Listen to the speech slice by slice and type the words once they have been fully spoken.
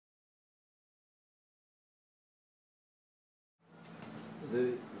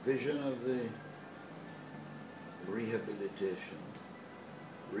The vision of the rehabilitation,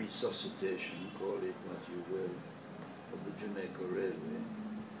 resuscitation, call it what you will, of the Jamaica Railway,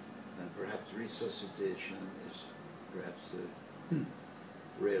 and perhaps resuscitation is perhaps the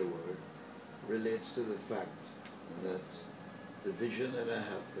real word, relates to the fact that the vision that I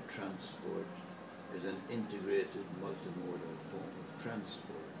have for transport is an integrated multimodal form of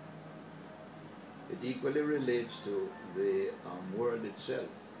transport. It equally relates to the world itself,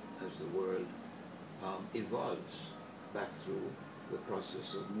 as the world evolves back through the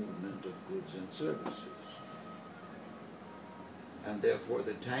process of movement of goods and services. And therefore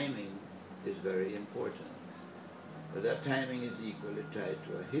the timing is very important. But that timing is equally tied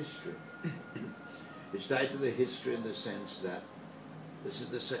to a history. It's tied to the history in the sense that this is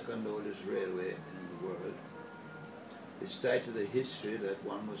the second oldest railway in the world. It's tied to the history that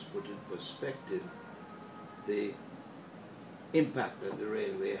one must put in perspective the impact that the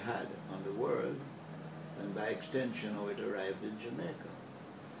railway had on the world, and by extension how it arrived in Jamaica.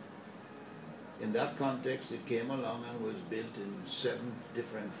 In that context, it came along and was built in 7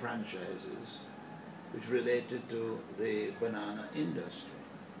 different franchises which related to the banana industry.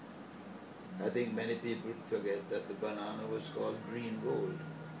 I think many people forget that the banana was called green gold.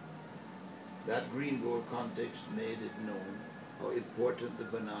 That green gold context made it known how important the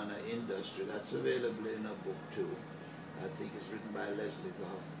banana industry, that's available in a book too, I think it's written by Leslie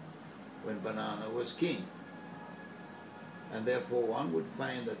Goff, when banana was king. And therefore one would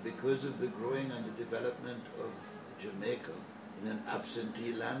find that because of the growing and the development of Jamaica in an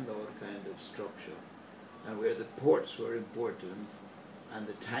absentee landlord kind of structure, and where the ports were important, and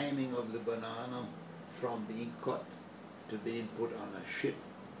the timing of the banana from being cut to being put on a ship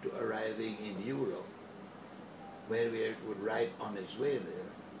to arriving in Europe, where it would ride on its way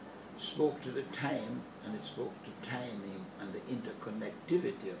there, spoke to the time, and it spoke to timing and the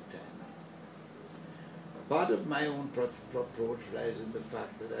interconnectivity of timing. Part of my own approach lies in the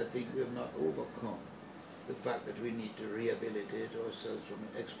fact that I think we have not overcome the fact that we need to rehabilitate ourselves from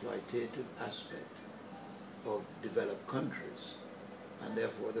an exploitative aspect of developed countries, and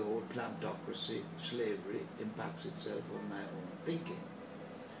therefore the whole plantocracy, slavery, impacts itself on my own thinking.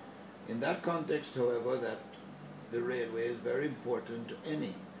 In that context, however, that the railway is very important to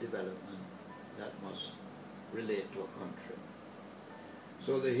any development that must relate to a country.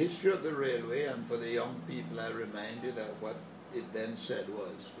 So the history of the railway, and for the young people I remind you that what it then said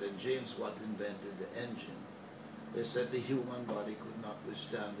was, when James Watt invented the engine, they said the human body could not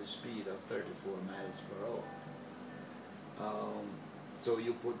withstand the speed of 34 miles per hour. So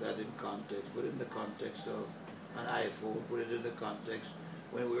you put that in context, put it in the context of an iPhone, put it in the context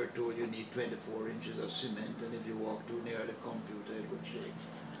when we were told you need 24 inches of cement, and if you walk too near the computer it would shake.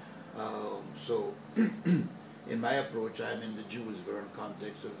 So in my approach I'm in the Jules Verne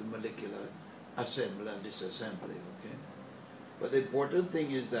context of the molecular assembly and disassembly, okay? But the important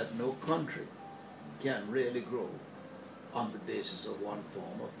thing is that no country can really grow on the basis of one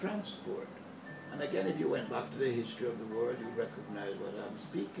form of transport. And again, if you went back to the history of the world, you recognize what I'm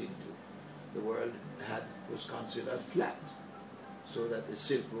speaking to. The world was considered flat, so that the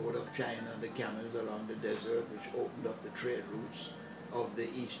Silk Road of China and the camels along the desert, which opened up the trade routes of the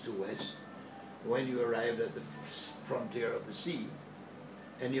east to west, when you arrived at the frontier of the sea,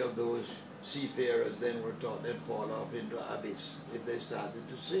 any of those seafarers then were taught they'd fall off into abyss if they started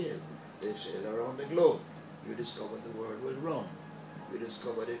to sail. They'd sail around the globe. You discovered the world was round. You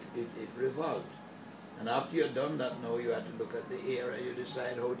discovered it revolved. And after you had done that, now you had to look at the air and you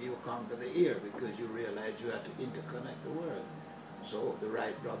decide how do you conquer the air, because you realized you had to interconnect the world. So the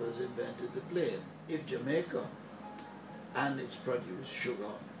Wright brothers invented the plane. If Jamaica and its produce, sugar,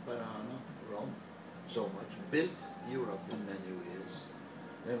 banana, rum, so much, built Europe in many ways,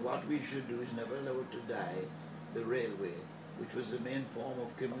 then what we should do is never allow it to die the railway, which was the main form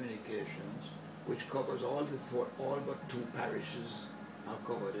of communications, which covers all but 2 parishes are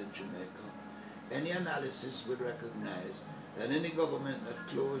covered in Jamaica. Any analysis would recognize that any government that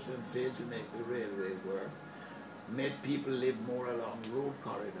closed and failed to make the railway work made people live more along road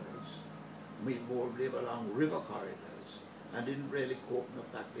corridors, made more live along river corridors, and didn't really open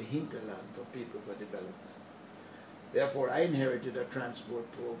up back the hinterland for people for development. Therefore, I inherited a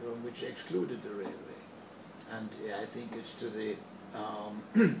transport program which excluded the railway, and I think it's to the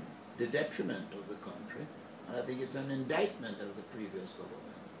the detriment of the country, and I think it's an indictment of the previous government.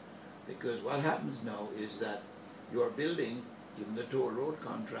 Because what happens now is that you're building, even the toll road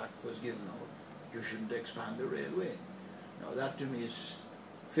contract was given out, you shouldn't expand the railway. Now that to me is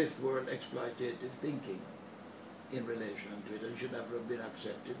fifth world exploitative thinking in relation to it, and should never have been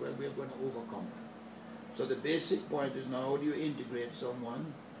accepted. Well, we're going to overcome that. So the basic point is now, how do you integrate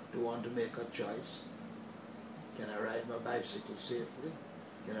someone to want to make a choice? Can I ride my bicycle safely?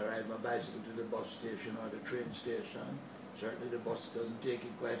 Can I ride my bicycle to the bus station or the train station? Certainly the bus doesn't take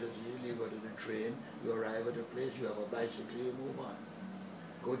it quite as easily. You go to the train, you arrive at a place, you have a bicycle, you move on.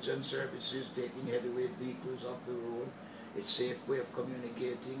 Goods and services, taking heavyweight vehicles off the road. It's a safe way of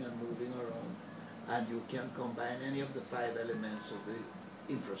communicating and moving around. And you can combine any of the 5 elements of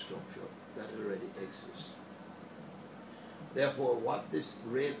the infrastructure that already exists. Therefore, what this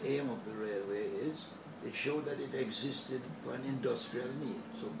real aim of the railway is, it showed that it existed for an industrial need.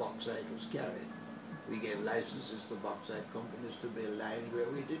 So bauxite was carried. We gave licenses to bauxite companies to build lines where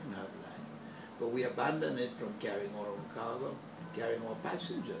we didn't have lines. But we abandoned it from carrying our own cargo, carrying our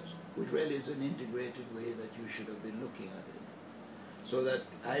passengers, which really is an integrated way that you should have been looking at it. So that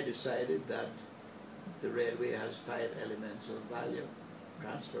I decided that the railway has 5 elements of value: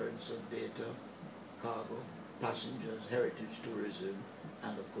 transference of data, cargo, passengers, heritage tourism,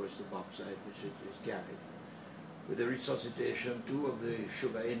 and of course the bauxite which it is carried. With the resuscitation too of the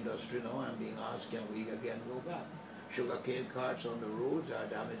sugar industry now, I'm being asked, can we again go back? Sugarcane carts on the roads are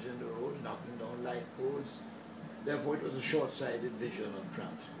damaging the roads, knocking down light poles. Therefore it was a short-sighted vision of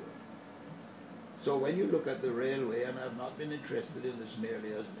transport. So when you look at the railway, and I've not been interested in this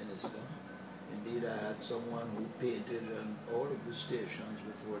merely as minister, indeed I had someone who painted all of the stations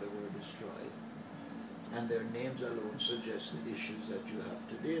before they were destroyed, and their names alone suggest the issues that you have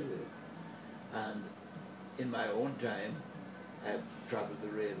to deal with. And in my own time, I've traveled the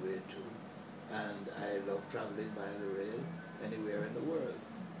railway too, and I love traveling by the rail anywhere in the world.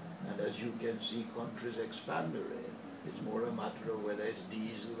 And as you can see, countries expand the rail. It's more a matter of whether it's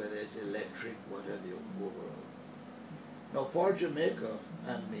diesel, whether it's electric, what have you, overall. Now for Jamaica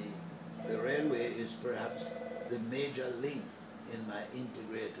and me, the railway is perhaps the major link in my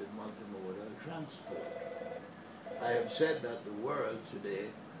integrated multimodal transport. I have said that the world today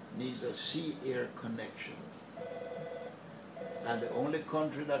needs a sea-air connection. And the only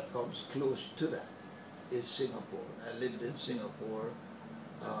country that comes close to that is Singapore. I lived in Singapore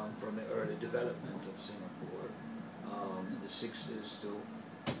from the early development of Singapore in the 60s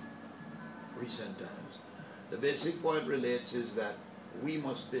to recent times. The basic point relates is that we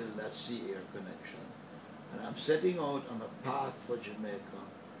must build that sea-air connection. And I'm setting out on a path for Jamaica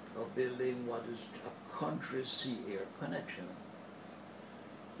of building what is a country's sea-air connection.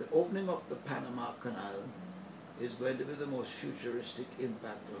 The opening up the Panama Canal is going to be the most futuristic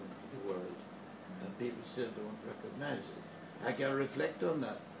impact on the world, and people still don't recognize it. I can reflect on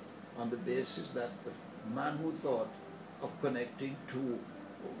that on the basis that the man who thought of connecting 2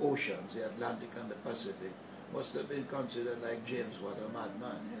 oceans, the Atlantic and the Pacific, must have been considered like James Watt, a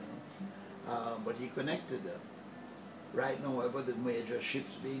madman, you know. But he connected them. Right now, however, the major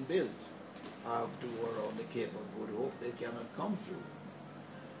ships being built have to around the Cape of Good Hope, they cannot come through.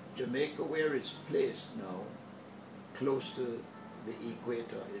 Jamaica, where it's placed now, close to the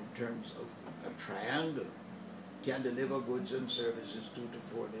equator in terms of a triangle, can deliver goods and services 2 to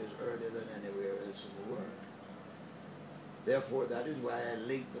 4 days earlier than anywhere else in the world. Therefore, that is why I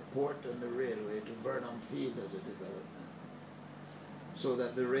linked the port and the railway to Vernon Field as a development. So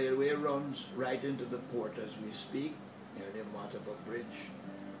that the railway runs right into the port as we speak, near the Matava Bridge,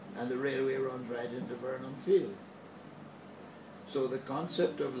 and the railway runs right into Vernon Field. So the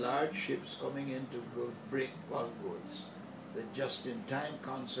concept of large ships coming in to break bulk goods, the just-in-time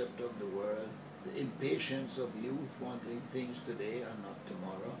concept of the world, the impatience of youth wanting things today and not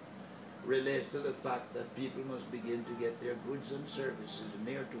tomorrow, relates to the fact that people must begin to get their goods and services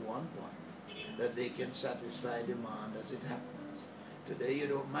near to one point, that they can satisfy demand as it happens. Today you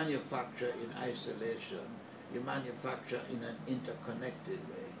don't manufacture in isolation, you manufacture in an interconnected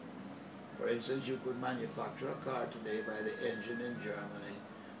way. For instance, you could manufacture a car today by the engine in Germany,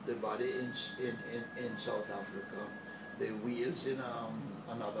 the body in South Africa, the wheels in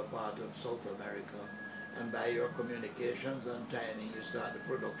another part of South America, and by your communications and timing, you start the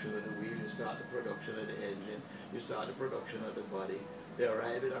production of the wheel, you start the production of the engine, you start the production of the body. They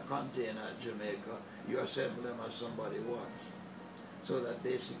arrive in a container at Jamaica, you assemble them as somebody wants. So that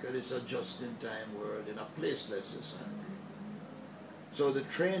basically it's a just-in-time world in a placeless society. So the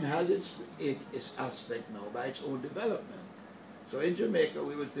train has its aspect now by its own development. So in Jamaica,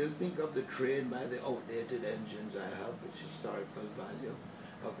 we would still think of the train by the outdated engines I have, which historical value,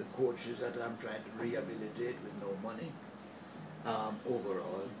 of the coaches that I'm trying to rehabilitate with no money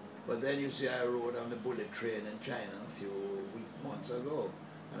overall. But then you see I rode on the bullet train in China a few months ago,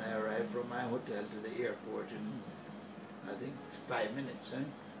 and I arrived from my hotel to the airport in, I think, 5 minutes.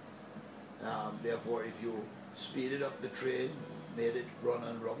 Therefore, if you speeded up the train, made it run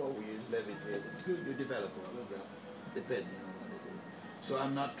on rubber wheels, levitated. You develop all of that, depending on what it is. So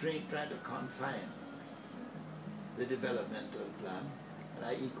I'm not trying to confine the developmental plan, and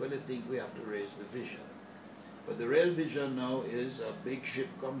I equally think we have to raise the vision. But the real vision now is a big ship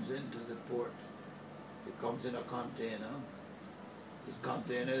comes into the port. It comes in a container. This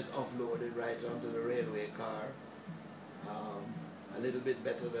container is offloaded right onto the railway car. A little bit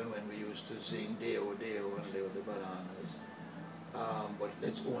better than when we used to sing Deo Deo when they were the bananas. But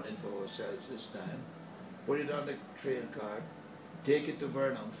let's own it for ourselves this time. Put it on the train car, take it to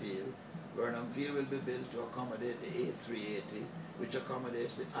Vernon Field. Vernon Field will be built to accommodate the A380, which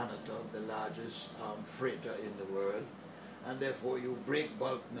accommodates the Anatog, the largest freighter in the world. And therefore you break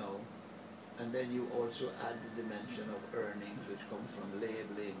bulk now, and then you also add the dimension of earnings, which comes from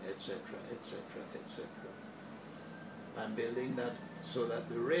labeling, etc., etc., etc. I'm building that so that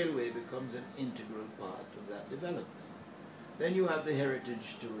the railway becomes an integral part of that development. Then you have the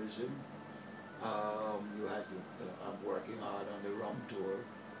heritage tourism. I'm working hard on the Rum Tour.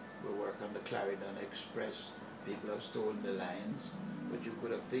 We work on the Clarendon Express. People have stolen the lines, but you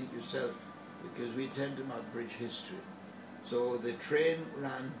could have think yourself, because we tend to not bridge history. So the train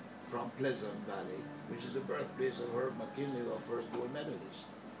ran from Pleasant Valley, which is the birthplace of Herb McKinley, our first gold medalist.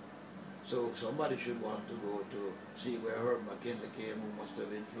 So somebody should want to go to see where Herb McKinley came, who must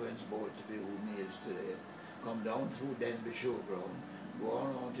have influenced Bolt to be who he is today. Come down through Denby Showground, go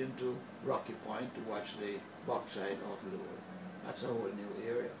on out into Rocky Point to watch the bauxite offload. That's a whole new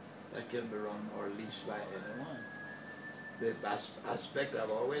area that can be run or leased by anyone. The aspect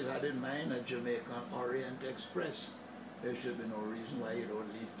I've always had in mind, a Jamaican Orient Express. There should be no reason why you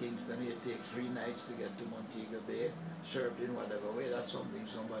don't leave Kingston. It takes 3 nights to get to Montego Bay, served in whatever way. That's something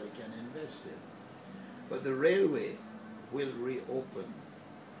somebody can invest in. But the railway will reopen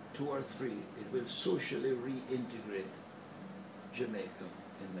 2 or 3. It will socially reintegrate Jamaica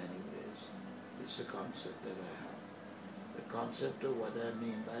in many ways. It's the concept that I have. The concept of what I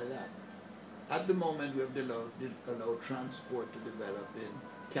mean by that. At the moment, we have allowed transport to develop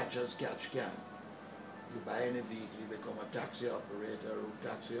in catch as catch can. You buy any vehicle, you become a taxi operator, route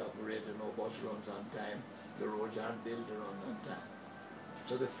taxi operator, no bus runs on time, the roads aren't built to run on time.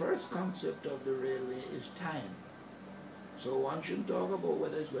 So the first concept of the railway is time. So one shouldn't talk about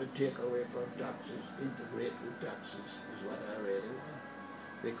whether it's going to take away from taxis, integrate with taxis, is what I really want.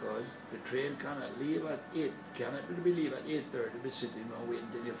 Because the train cannot leave at 8, cannot really leave at 8:30, be sitting and waiting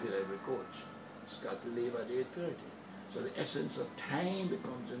until you fill every coach. It's got to leave at 8:30. So the essence of time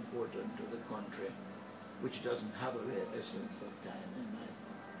becomes important to the country, which doesn't have a real essence of time in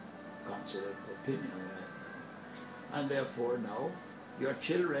my considered opinion right now. And therefore now, your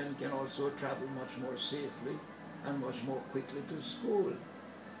children can also travel much more safely and much more quickly to school.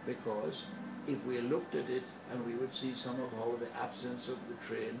 Because if we looked at it, and we would see some of how the absence of the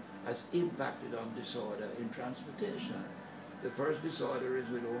train has impacted on disorder in transportation. The first disorder is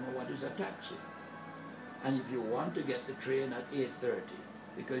we don't know what is a taxi. And if you want to get the train at 8:30,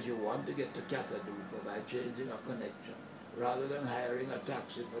 because you want to get to Catadupa by changing a connection, rather than hiring a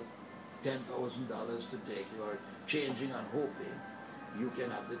taxi for $10,000 to take you, or changing and hoping you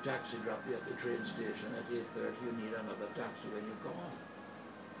can have the taxi drop you at the train station at 8:30, you need another taxi when you come off.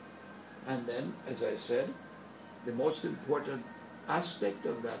 And then, as I said, the most important aspect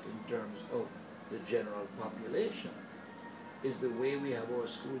of that in terms of the general population is the way we have our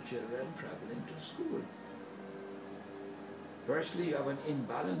school children traveling to school. Firstly, you have an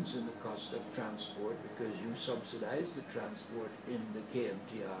imbalance in the cost of transport because you subsidize the transport in the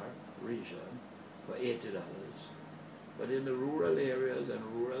KMTR region for $80. But in the rural areas, and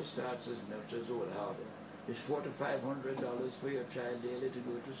rural starts as much as Old Harbor, it's $400 to $500 for your child daily to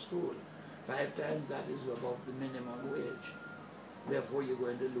go to school. 5 times that is above the minimum wage. Therefore, you're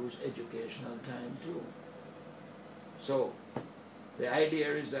going to lose educational time too. So, the idea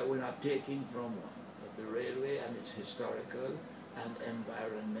is that we're not taking from one, but the railway and its historical and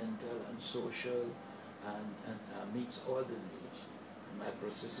environmental and social and meets all the needs. My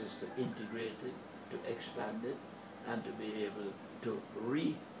process is to integrate it, to expand it, and to be able to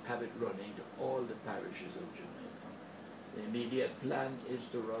have it running to all the parishes of Jamaica. The immediate plan is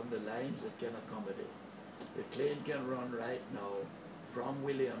to run the lines that can accommodate. The train can run right now from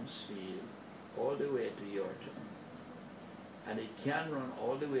Williamsfield all the way to Yorton. And it can run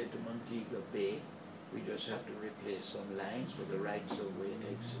all the way to Montego Bay. We just have to replace some lines for the rights-of-way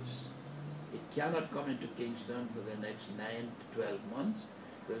exits. It cannot come into Kingston for the next 9 to 12 months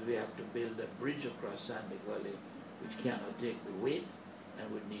because we have to build a bridge across Sandy Gully which cannot take the weight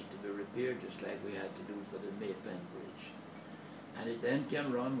and would need to be repaired just like we had to do for the Maypen Bridge. And it then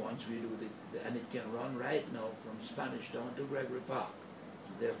can run once we do and it can run right now from Spanish Town to Gregory Park,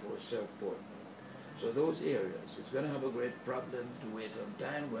 and therefore serve Portland. So those areas, it's going to have a great problem to wait on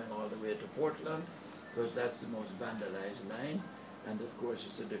time going all the way to Portland, because that's the most vandalized line, and of course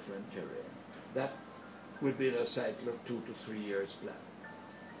it's a different terrain. That would be in a cycle of 2 to 3 years plan.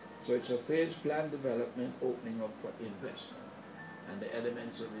 So it's a phased plan development opening up for investment. And the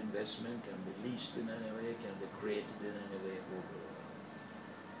elements of investment can be leased in any way, can be created in any way overall.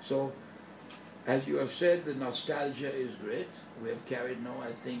 So, as you have said, the nostalgia is great. We have carried now,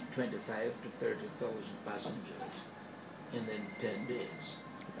 I think, 25 to 30,000 passengers in 10 days.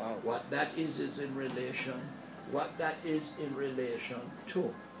 Wow. What that is in relation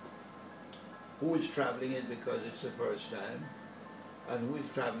to who is traveling it because it's the first time, and who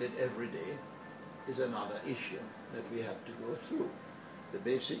is traveling every day is another issue that we have to go through. The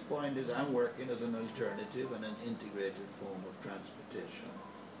basic point is I'm working as an alternative and an integrated form of transportation.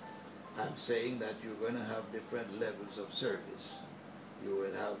 I'm saying that you're going to have different levels of service. You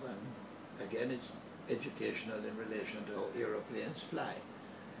will have, again, it's educational in relation to how aeroplanes fly.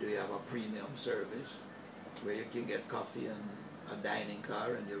 Do you have a premium service where you can get coffee and a dining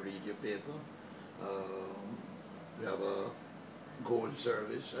car and you read your paper? You have a gold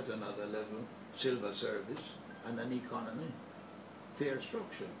service at another level, silver service, and an economy fare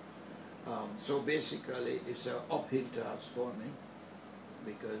structure. So basically it's an uphill task for me,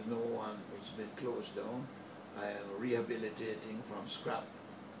 because no one, it's been closed down. I am rehabilitating from scrap,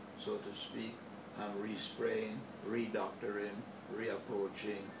 so to speak. I'm respraying, redoctoring,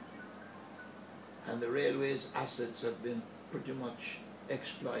 reapproaching. And the railway's assets have been pretty much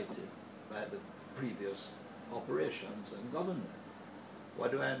exploited by the previous operations and government.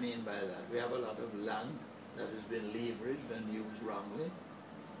 What do I mean by that? We have a lot of land that has been leveraged and used wrongly.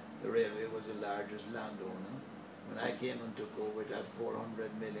 The railway was the largest landowner. When I came and took over, it had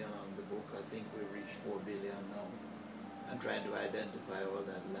 400 million on the book. I think we reached 4 billion now. I'm trying to identify all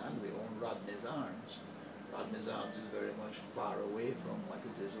that land. We own Rodney's Arms. Rodney's Arms is very much far away from what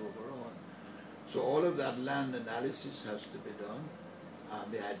it is overall. So all of that land analysis has to be done,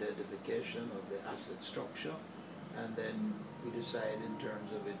 the identification of the asset structure, and then we decide in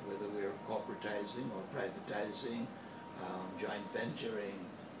terms of it whether we're corporatizing or privatizing, joint venturing,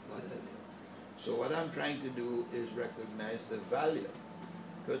 whatever. So what I'm trying to do is recognize the value,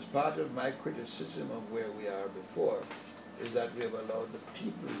 because part of my criticism of where we are before is that we have allowed the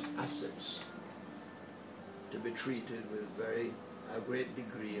people's assets to be treated with a great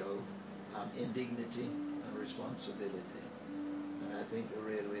degree of indignity and responsibility. And I think the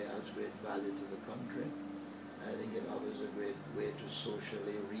railway adds great value to the country. I think it offers a great way to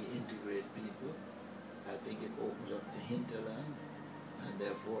socially reintegrate people. I think it opens up the hinterland, and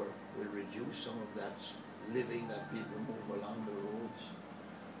therefore will reduce some of that living that people move along the roads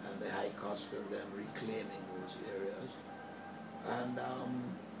and the high cost of them reclaiming those areas. And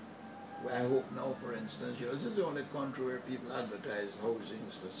I hope now, for instance, this is the only country where people advertise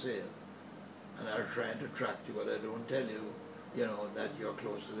housings for sale and are trying to attract you, but I don't tell you, that you're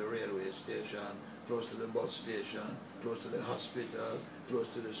close to the railway station, close to the bus station, close to the hospital, close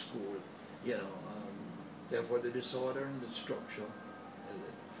to the school, therefore the disorder and the structure.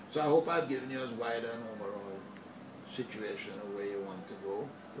 So I hope I've given you as wide an overall situation of where you want to go,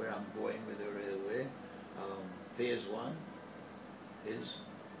 where I'm going with the railway. Phase 1 is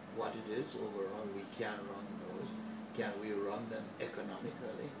what it is overall. We can run those. Can we run them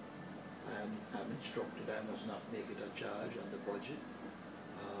economically? I'm instructed I must not make it a charge on the budget.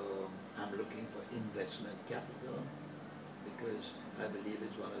 I'm looking for investment capital, because I believe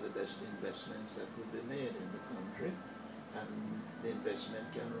it's one of the best investments that could be made in the country. And the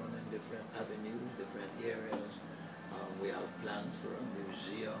investment can run in different avenues, different areas. We have plans for a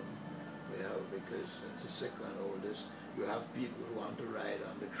museum. We have, because it's the second oldest, you have people who want to ride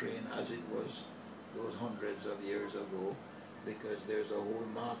on the train as it was those hundreds of years ago, because there's a whole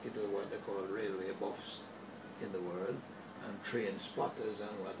market of what they call railway buffs in the world, and train spotters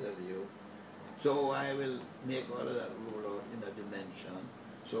and what have you. So I will make all of that roll out in a dimension.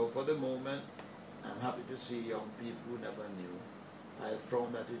 So for the moment, I'm happy to see young people who never knew. I have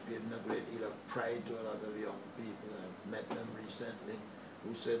found that it's given a great deal of pride to a lot of young people. I've met them recently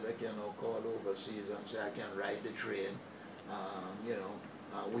who said they can now call overseas and say, I can ride the train.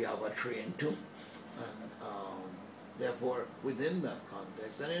 We have a train too. And therefore, within that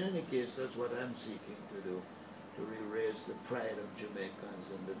context, and in any case, that's what I'm seeking to do, to raise the pride of Jamaicans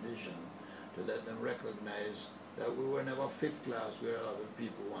and the vision, to let them recognize that we were never fifth class where a lot of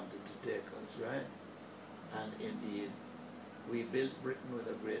people wanted to take us, right? And indeed, we built Britain with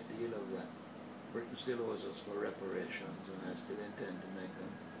a great deal of that. Britain still owes us for reparations, and I still intend to make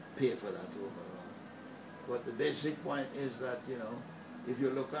them pay for that overall. But the basic point is that, you know, if you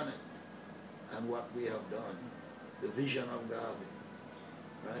look on it and what we have done, the vision of Garvey,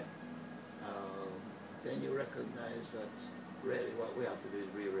 right, then you recognize that really what we have to do is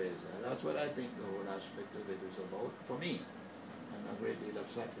re-raise that. That's what I think the whole aspect of it is about, for me, and a great deal of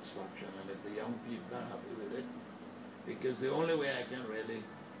satisfaction. And if the young people are happy with it, because the only way I can really,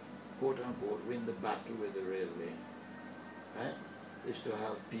 quote unquote, win the battle with the railway, right, is to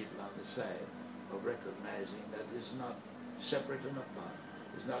have people on the side of recognizing that it's not separate and apart.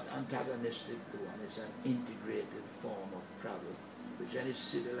 It's not antagonistic to one. It's an integrated form of travel, which any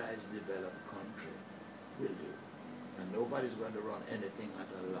civilized, developed country will do. And nobody's going to run anything at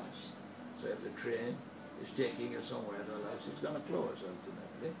a loss. So if the train is taking you somewhere at a loss, it's going to close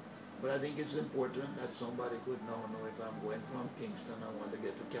ultimately. But I think it's important that somebody could now know if I'm going from Kingston, I want to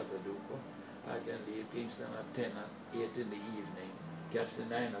get to Cataduco, I can leave Kingston at 10 at 8 in the evening, catch the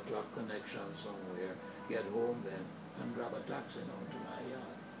 9 o'clock connection somewhere, get home then, and grab a taxi down to my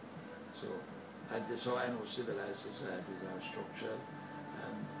yard. So that's how I know civilized societies are structured.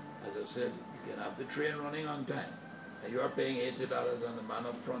 And as I said, you can have the train running on time, and you are paying $80 and the man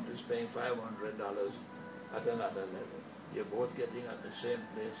up front is paying $500 at another level. You're both getting at the same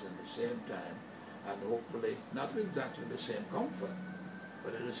place at the same time, and hopefully not with exactly the same comfort,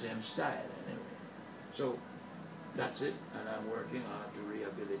 but in the same style anyway. So that's it, and I'm working hard to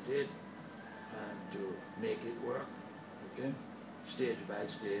rehabilitate and to make it work, okay? Stage by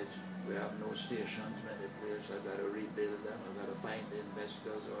stage. We have no stations many places. I've got to rebuild them. I've got to find the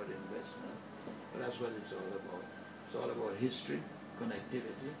investors or the investment. But that's what it's all about. It's all about history,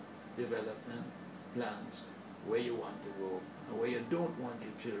 connectivity, development, plans, where you want to go, and where you don't want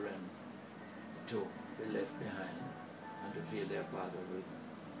your children to be left behind and to feel they're part of it.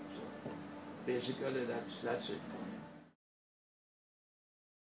 So basically that's it for me.